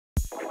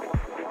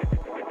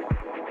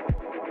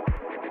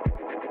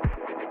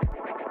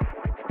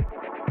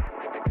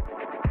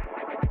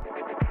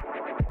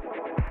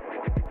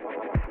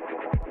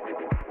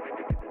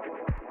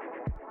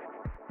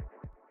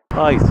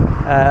Right,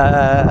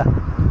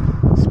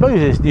 suppose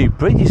this new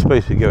bridge is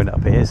supposed to be going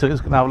up here, so let's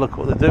go have a look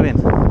what they're doing.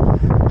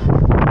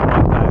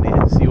 Right down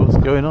here, see what's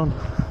going on.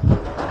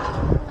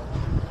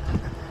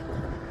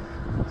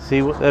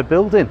 See what they're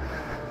building.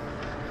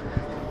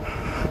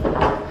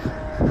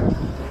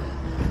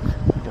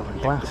 Got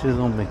my glasses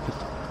on me.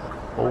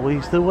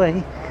 Always the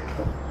way.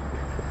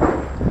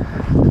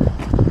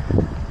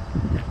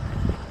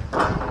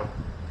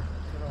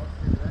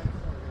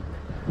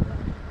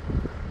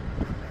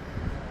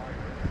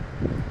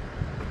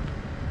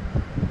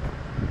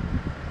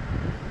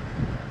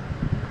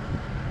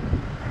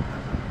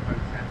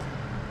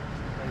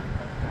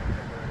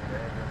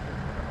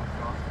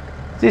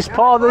 This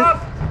part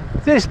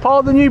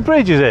of the new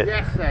bridge, is it?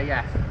 Yes, sir,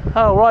 yes.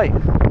 Oh, right.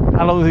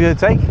 How long is it going to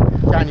take?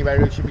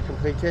 January it should be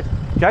completed.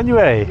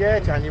 January? Yeah,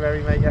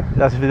 January, mate, yeah.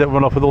 That's if they don't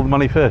run off with all the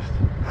money first.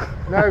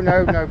 No,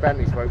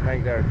 Bentley's won't,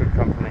 mate. They're a good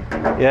company.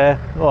 Yeah?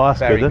 Oh, that's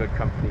Very good. Very good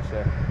company,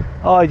 sir.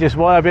 Oh,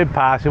 while I've been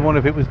past, I wonder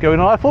if it was going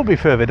on. I thought it'd be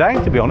further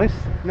down, to be honest.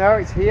 No,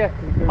 it's here.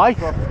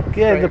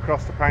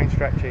 Across the pound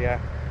stretcher, yeah.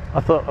 I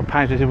thought a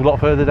pound stretcher was a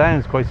lot further down. I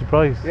was quite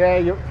surprised. Yeah,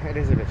 it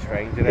is a bit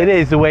strange, isn't it? It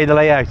is the way the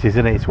layout is,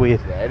 isn't it? It's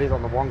weird. Yeah, it is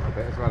on the Wonka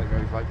bit as well. It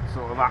goes like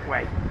sort of that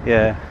way.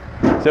 Yeah.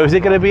 So is it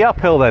going to be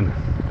uphill then,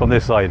 from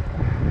this side?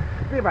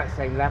 It'll be about the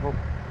same level.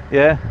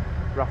 Yeah.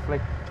 Roughly.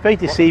 It's very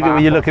deceiving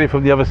when you look at it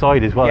from the other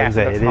side as well, yes,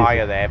 isn't it? It's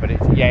higher there, but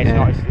it's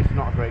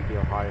not a great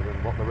deal higher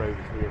than what the road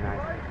is here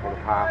now, or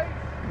the path.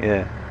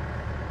 Yeah.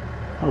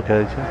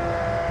 Okay,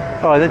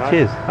 then. Alright then,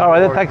 cheers. Alright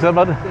then, thanks then,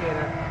 bud.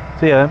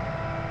 See you then.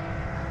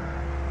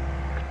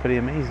 Pretty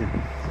amazing.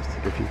 Just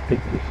take a few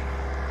pictures.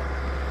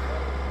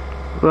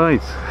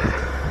 Right.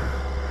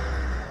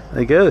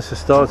 There you go, it's the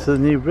start of the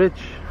new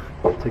bridge.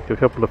 Take a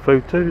couple of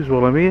photos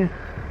while I'm here.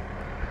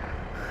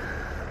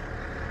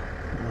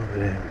 Over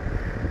there.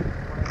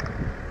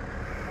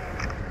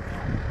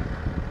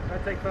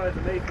 Take photos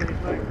of me, please,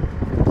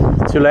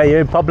 mate. Too late, you're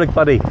in public,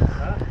 buddy.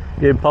 Huh?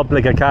 You're in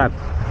public, I can't.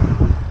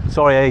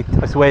 Sorry,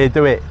 that's the way you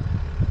do it.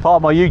 Part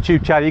of my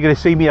YouTube channel, you're going to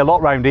see me a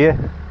lot round here.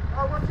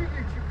 Oh, what's your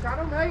YouTube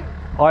channel, mate?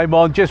 I'm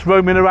on Just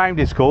Roaming Around,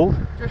 it's called.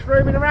 Just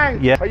roaming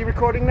around? Yeah. Are you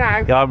recording now?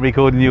 Yeah, I'm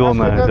recording you on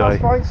now.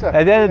 That's fine, sir.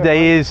 At the end of the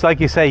day, is like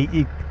you say,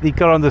 you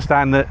got to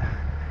understand that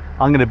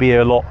I'm going to be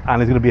here a lot, and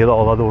there's going to be a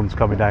lot of other ones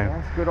coming down.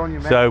 That's good on you,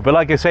 mate. So, but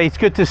like I say, it's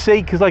good to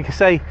see, because like I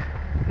say,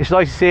 it's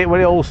nice to see it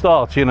when it all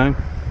starts, you know.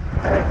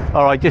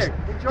 All right, just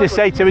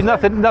say to me,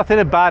 nothing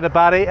bad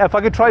about it. If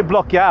I could try and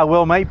block you out, I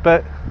will, mate.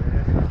 But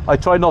I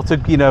try not to,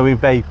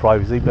 invade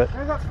privacy. But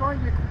no, that's fine.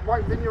 You're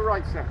right within your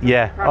rights, sir.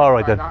 Yeah. All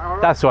right then.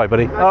 That's all right,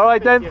 buddy. All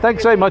right then.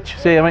 Thanks very much.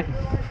 See you, mate.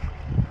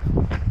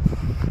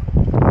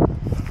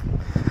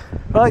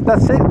 Right,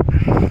 that's it.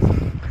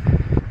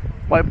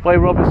 By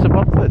Robinson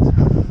Mumford.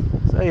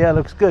 So yeah,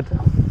 looks good.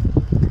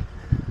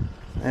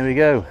 There we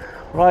go.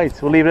 Right,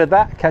 we'll leave it at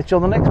that. Catch you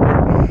on the next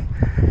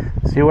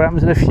bit. See what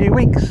happens in a few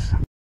weeks.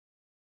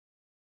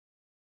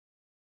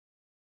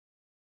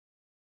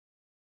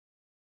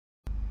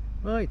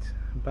 Right,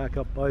 back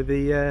up by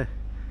the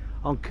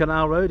on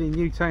Canal Road in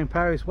Newtown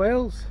Powys,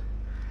 Wales,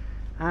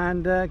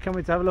 and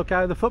coming to have a look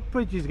how the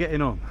footbridge is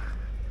getting on.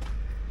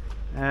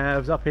 I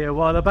was up here a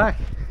while back,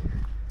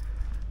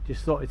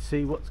 just thought I'd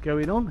see what's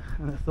going on,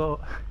 and I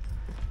thought,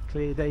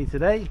 clear day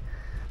today,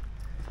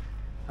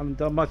 haven't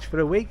done much for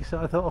a week, so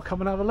I thought I'll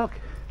come and have a look,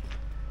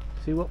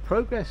 see what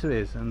progress there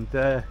is. And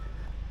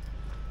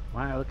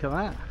wow, look at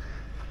that,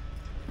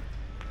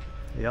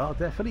 they are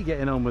definitely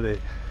getting on with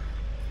it.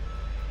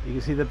 You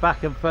can see the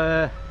back of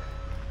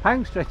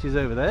pound stretches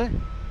over there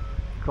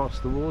across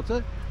the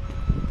water.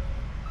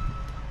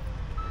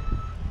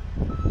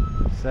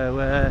 So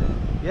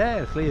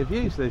yeah, clear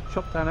view. So they've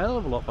chopped down a hell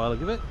of a lot by the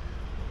look of it.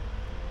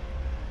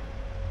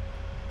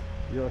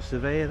 You've got a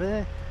surveyor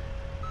there.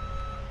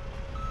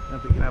 I don't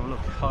think you can have a look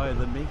higher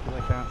than me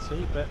because I can't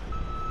see, but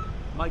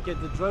might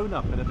get the drone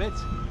up in a bit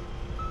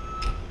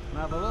and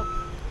have a look.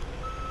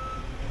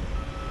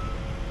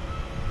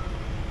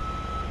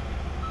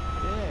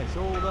 Yeah, it's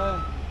all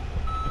there.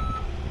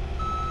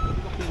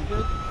 Looking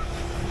good.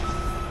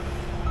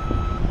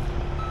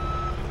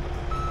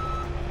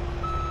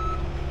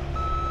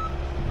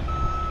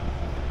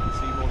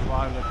 See more than what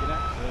I'm looking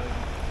at, so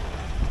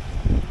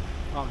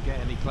can't get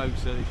any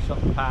closer. They've shut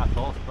the path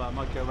off, but I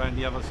might go around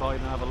the other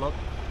side and have a look,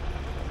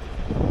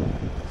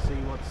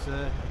 see what's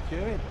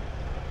occurring.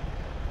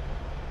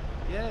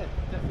 Yeah,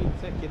 definitely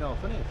taking off,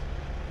 isn't it?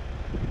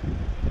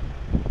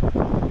 I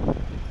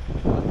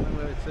don't know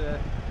where it's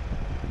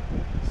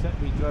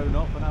set me drone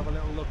off and have a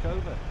little look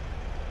over.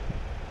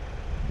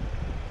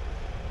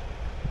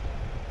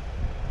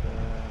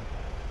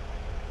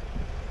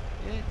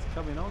 Yeah, it's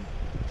coming on.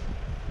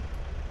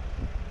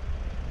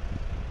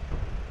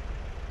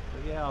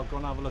 But yeah, I'll go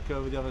and have a look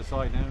over the other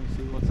side now and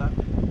see what's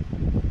happening.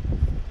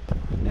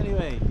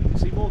 Anyway, you can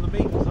see more than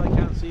me because I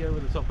can't see over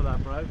the top of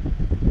that brow.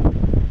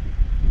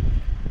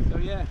 So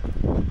yeah,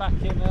 back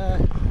in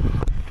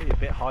be a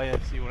bit higher,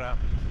 see what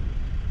happens.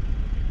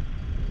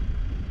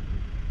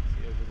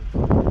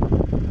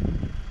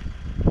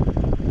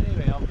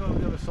 Anyway, I'll go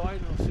on the other side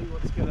and I'll see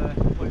what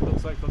it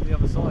looks like from the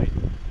other side.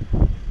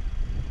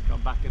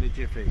 I'm back in a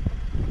jiffy.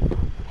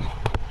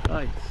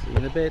 Right, see you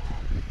in a bit.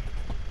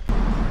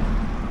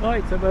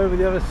 Right, I'm over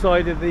the other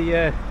side of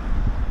the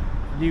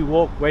new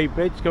walkway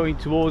bridge going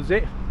towards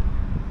it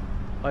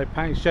by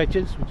Pound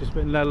Stretchers. We've just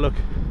been another look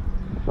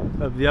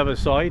of the other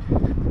side,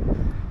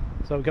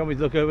 so I'm coming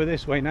to look over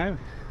this way now,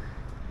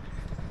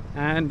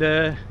 and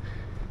we'll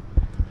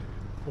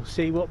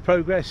see what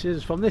progress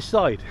is from this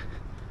side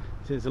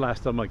since the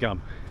last time I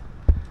come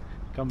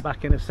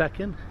back in a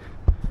second.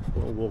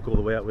 We'll walk all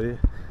the way up with you,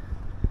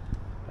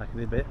 back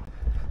in a bit.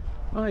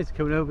 Right,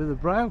 coming over the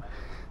brow.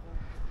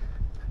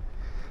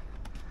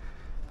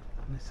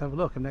 Let's have a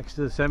look. I'm next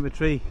to the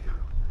cemetery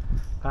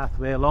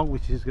pathway along,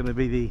 which is going to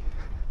be the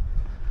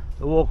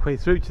walkway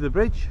through to the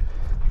bridge.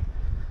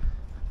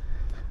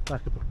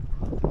 Back of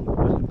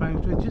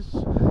Pound Stretchers.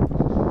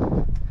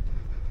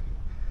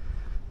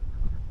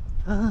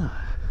 Oh,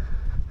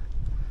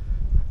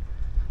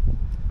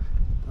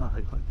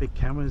 they've got big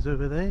cameras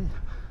over there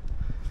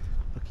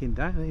looking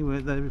down. They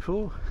weren't there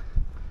before.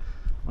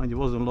 Mind you,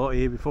 wasn't a lot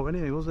here before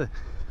anyway, was there?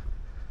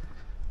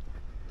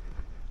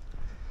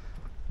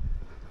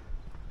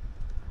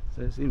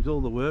 So it seems all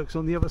the work's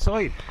on the other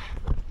side.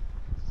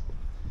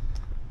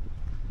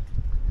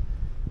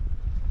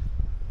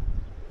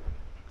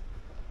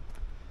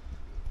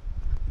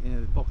 Yeah,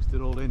 they boxed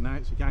it all in now,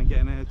 so you can't get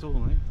in there at all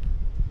now.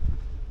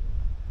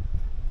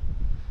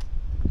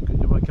 Good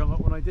job I come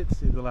up when I did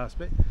see the last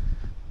bit.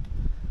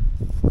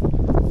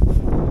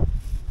 A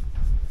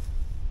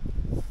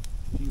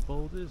few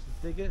boulders,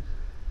 a digger.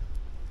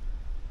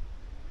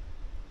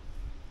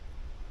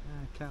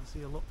 Can't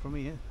see a lot from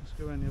here. Let's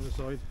go around the other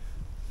side.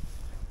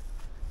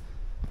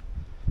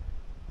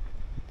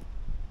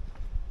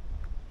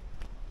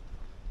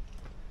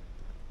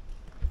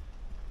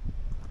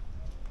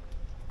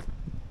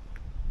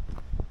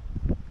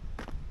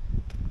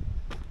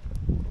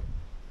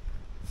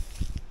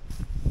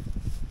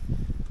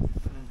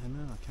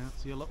 No, I can't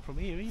see a lot from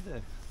here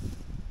either.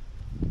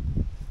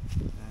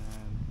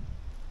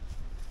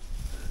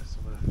 Let's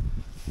have a look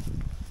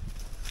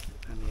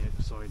on the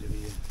outside of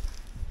here.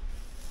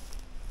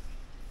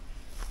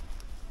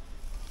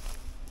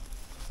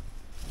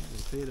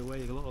 Cleared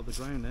away a lot of the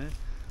ground there.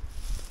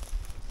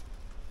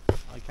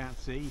 I can't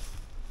see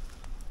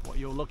what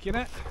you're looking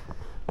at,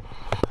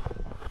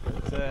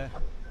 but I'll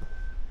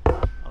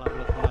have a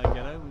look when I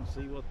get home and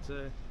see what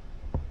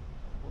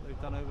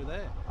they've done over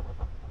there.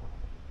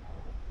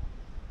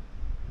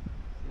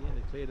 Yeah,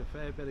 they cleared a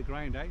fair bit of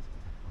ground out.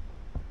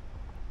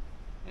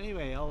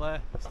 Anyway, I'll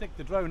stick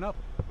the drone up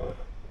and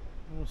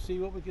we'll see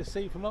what we can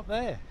see from up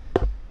there.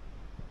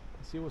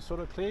 See what sort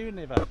of clearing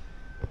they've had.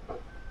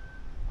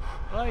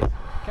 Right,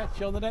 catch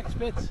you on the next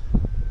bit.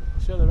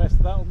 Show the rest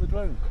of that on the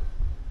drone.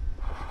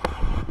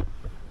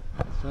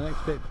 That's the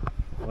next bit.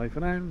 Bye for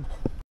now.